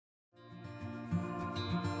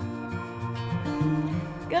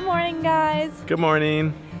Good morning, guys. Good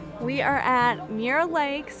morning. We are at Muir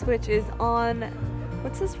Lakes, which is on,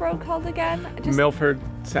 what's this road called again? Milford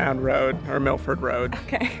Sound Road, or Milford Road.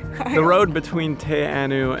 Okay. The road between Te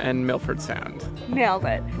Anu and Milford Sound. Nailed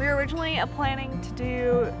it. We were originally planning to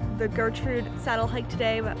do the Gertrude saddle hike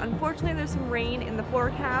today, but unfortunately there's some rain in the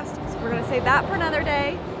forecast, so we're gonna save that for another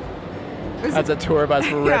day. As a tour bus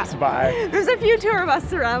rips by. There's a few tour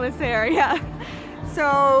buses around this area.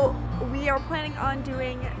 So we are planning on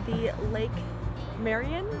doing the Lake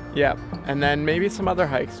Marian. Yep, and then maybe some other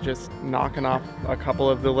hikes, just knocking off a couple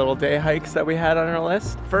of the little day hikes that we had on our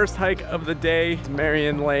list. First hike of the day,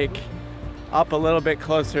 Marian Lake, up a little bit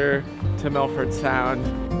closer to Milford Sound.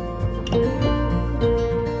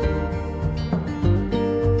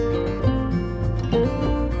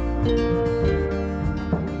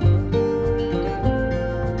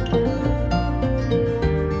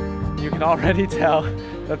 You can already tell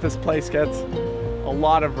that this place gets a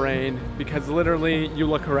lot of rain because literally you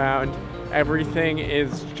look around, everything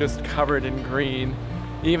is just covered in green.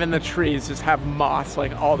 Even the trees just have moss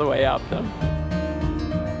like all the way up them.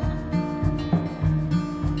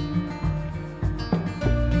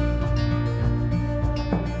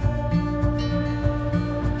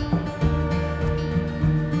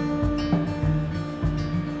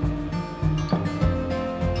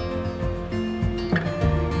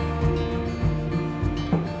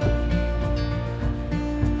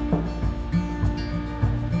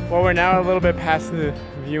 Well, we're now a little bit past the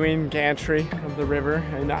viewing gantry of the river,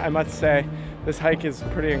 and I must say, this hike is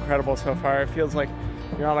pretty incredible so far. It feels like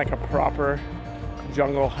you're on like a proper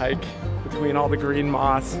jungle hike between all the green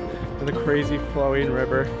moss and the crazy flowing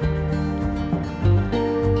river.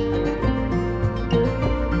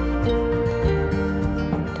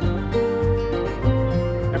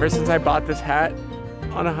 Ever since I bought this hat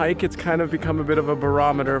on a hike, it's kind of become a bit of a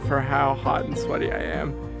barometer for how hot and sweaty I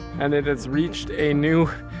am. And it has reached a new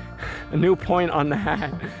point on the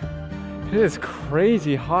hat. It is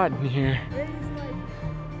crazy hot in here. It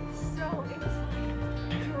is like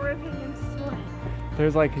dripping in sweat.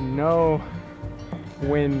 There's like no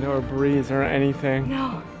wind or breeze or anything.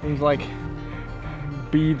 No. There's like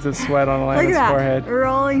beads of sweat on Alana's forehead.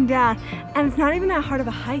 Rolling down. And it's not even that hard of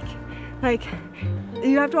a hike. Like,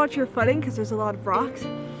 you have to watch your footing because there's a lot of rocks.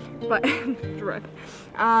 But drip.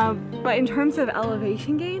 But in terms of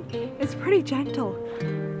elevation gain, it's pretty gentle.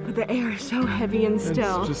 But the air is so heavy and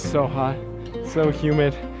still. It's just so hot, so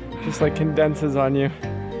humid, just like condenses on you.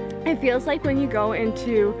 It feels like when you go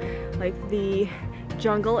into like the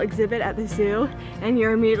jungle exhibit at the zoo and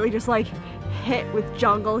you're immediately just like hit with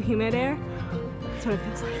jungle humid air. That's what it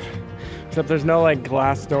feels like. Except there's no like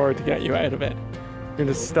glass door to get you out of it. You're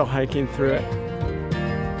just still hiking through it.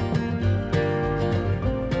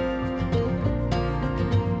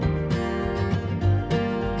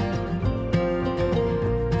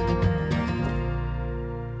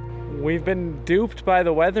 We've been duped by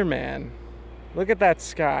the weatherman. Look at that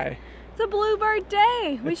sky. It's a bluebird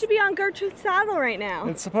day. We should be on Gertrude Saddle right now.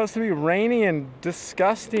 It's supposed to be rainy and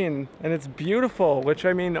disgusting, and it's beautiful, which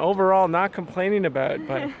I mean, overall, not complaining about,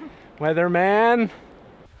 but weatherman,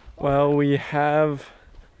 well, we have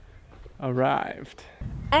arrived.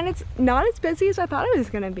 And it's not as busy as I thought it was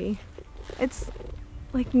gonna be. It's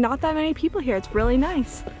like not that many people here. It's really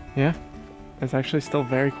nice. Yeah, it's actually still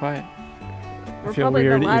very quiet. We're I feel probably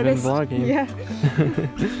weird the even loudest. vlogging. Yeah.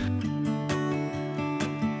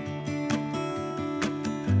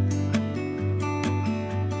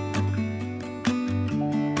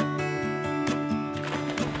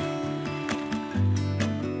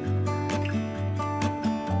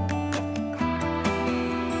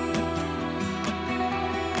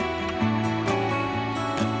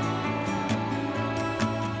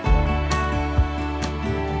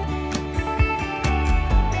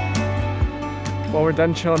 Well, we're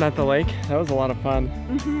done chilling at the lake. That was a lot of fun.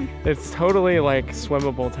 Mm-hmm. It's totally like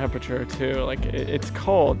swimmable temperature too. Like it's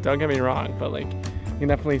cold, don't get me wrong, but like you can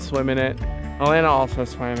definitely swim in it. Alana also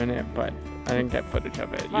swam in it, but I didn't get footage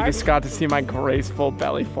of it. You just got to see my graceful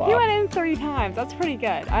belly flop. You went in 3 times. That's pretty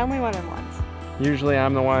good. I only went in once. Usually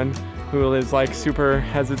I'm the one who is like super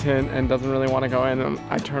hesitant and doesn't really want to go in, and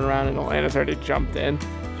I turn around and Alana's already jumped in.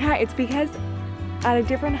 Yeah, it's because at a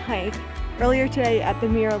different hike earlier today at the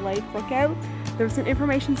Muir Lake Lookout, there was an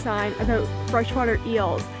information sign about freshwater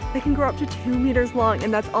eels that can grow up to 2 meters long,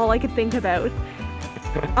 and that's all I could think about.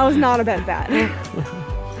 I was not about that.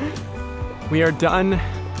 We are done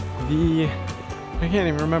the, I can't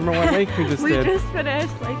even remember what lake we just did. We just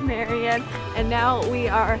finished Lake Marian, and now we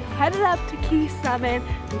are headed up to Key Summit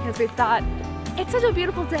because we thought it's such a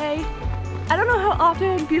beautiful day I don't know how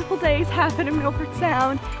often beautiful days happen in Milford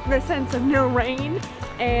Sound in the sense of no rain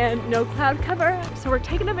and no cloud cover, so we're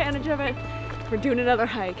taking advantage of it. We're doing another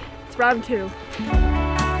hike. It's round 2.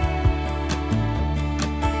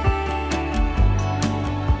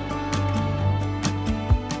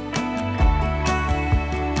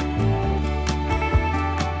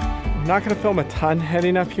 I'm not gonna film a ton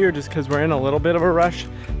heading up here just because we're in a little bit of a rush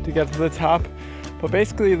to get to the top. But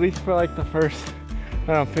basically, at least for like the first,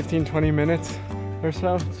 I don't know, 15-20 minutes or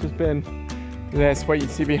so, it's just been this, what you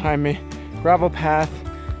see behind me. Gravel path,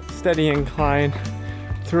 steady incline,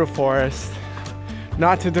 through a forest.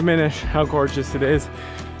 Not to diminish how gorgeous it is,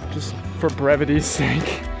 just for brevity's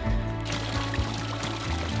sake.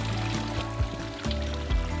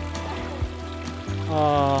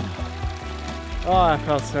 Oh, that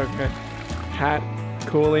felt so good. Hat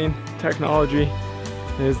cooling technology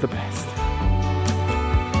is the best.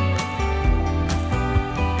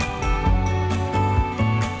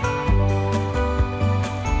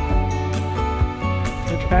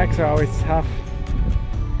 Switchbacks are always tough.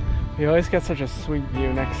 You always get such a sweet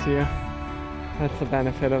view next to you. That's the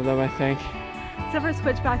benefit of them, I think. Except for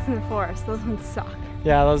switchbacks in the forest, those ones suck.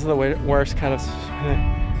 Yeah, those are the worst kind of,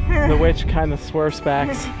 the witch kind of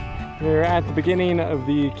swervebacks. We're at the beginning of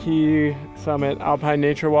the Key Summit Alpine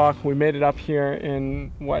Nature Walk. We made it up here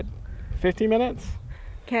in, what, 50 minutes?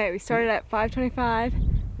 Okay, we started at 5:25,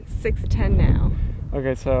 it's 6:10 now.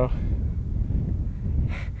 Okay, so,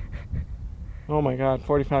 oh my God,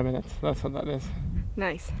 45 minutes, that's what that is.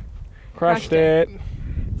 Nice. Crushed it.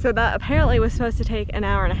 So that apparently was supposed to take an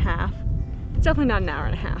hour and a half. It's definitely not an hour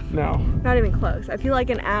and a half. No. Not even close. I feel like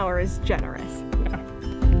an hour is generous. Yeah.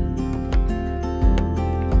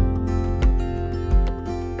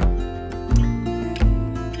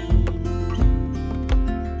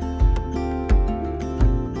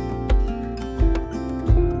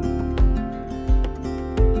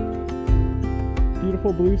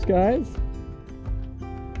 Beautiful blue skies.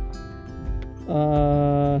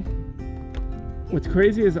 What's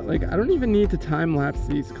crazy is that, like, I don't even need to time lapse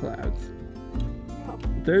these clouds.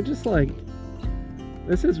 They're just like,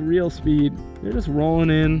 this is real speed. They're just rolling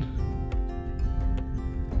in,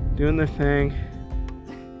 doing their thing.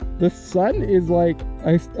 The sun is like,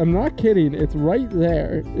 I'm not kidding, it's right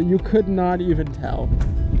there. You could not even tell.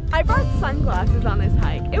 I brought sunglasses on this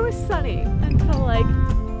hike. It was sunny until like,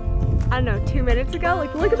 I don't know, 2 minutes ago.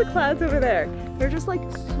 Like, look at the clouds over there. They're just like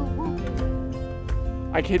swooping.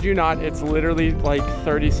 I kid you not, it's literally like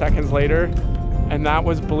 30 seconds later, and that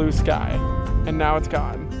was blue sky, and now it's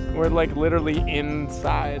gone. We're like literally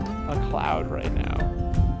inside a cloud right now.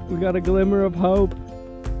 We got a glimmer of hope.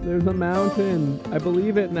 There's a mountain. I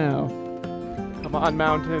believe it now. Come on,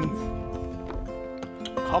 mountains.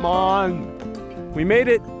 Come on. We made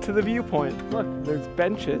it to the viewpoint. Look, there's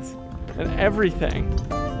benches and everything,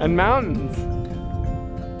 and mountains.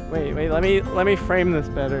 Wait, let me frame this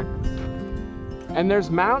better. And there's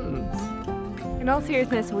mountains. In all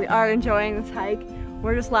seriousness, we are enjoying this hike.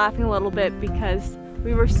 We're just laughing a little bit because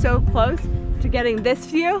we were so close to getting this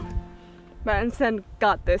view, but instead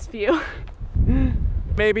got this view.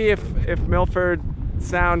 Maybe if Milford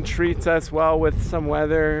Sound treats us well with some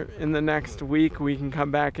weather in the next week, we can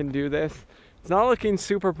come back and do this. It's not looking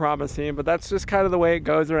super promising, but that's just kind of the way it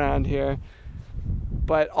goes around here.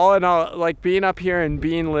 But all in all, like, being up here and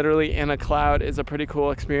being literally in a cloud is a pretty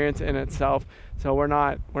cool experience in itself. So we're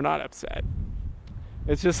not upset.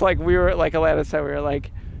 It's just like, we were, like Alana said, we were like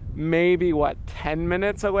maybe what, 10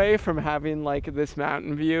 minutes away from having like this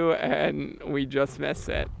mountain view, and we just missed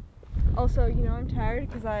it. Also, you know, I'm tired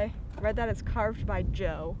because I read that it's carved by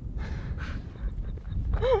Joe.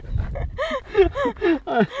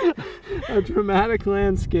 A dramatic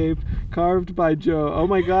landscape carved by Joe. Oh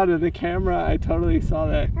my God, in the camera, I totally saw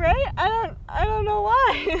that. Right? I don't know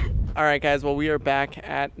why. All right, guys. Well, we are back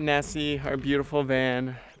at Nessie, our beautiful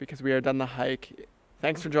van, because we are done the hike.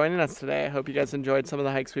 Thanks for joining us today. I hope you guys enjoyed some of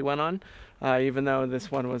the hikes we went on, even though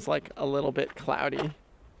this one was like a little bit cloudy.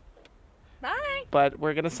 Bye. But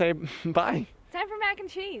we're gonna say bye. Time for mac and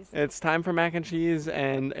cheese. It's time for mac and cheese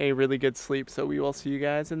and a really good sleep. So we will see you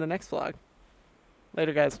guys in the next vlog.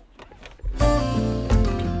 Later, guys.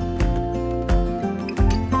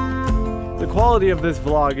 The quality of this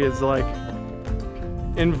vlog is like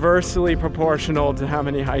inversely proportional to how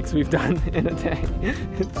many hikes we've done in a day.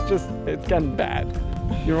 It's getting bad.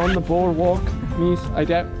 You're on the boardwalk, Miss.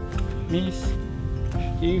 Miss.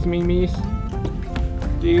 Excuse me, Miss.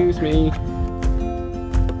 Excuse me.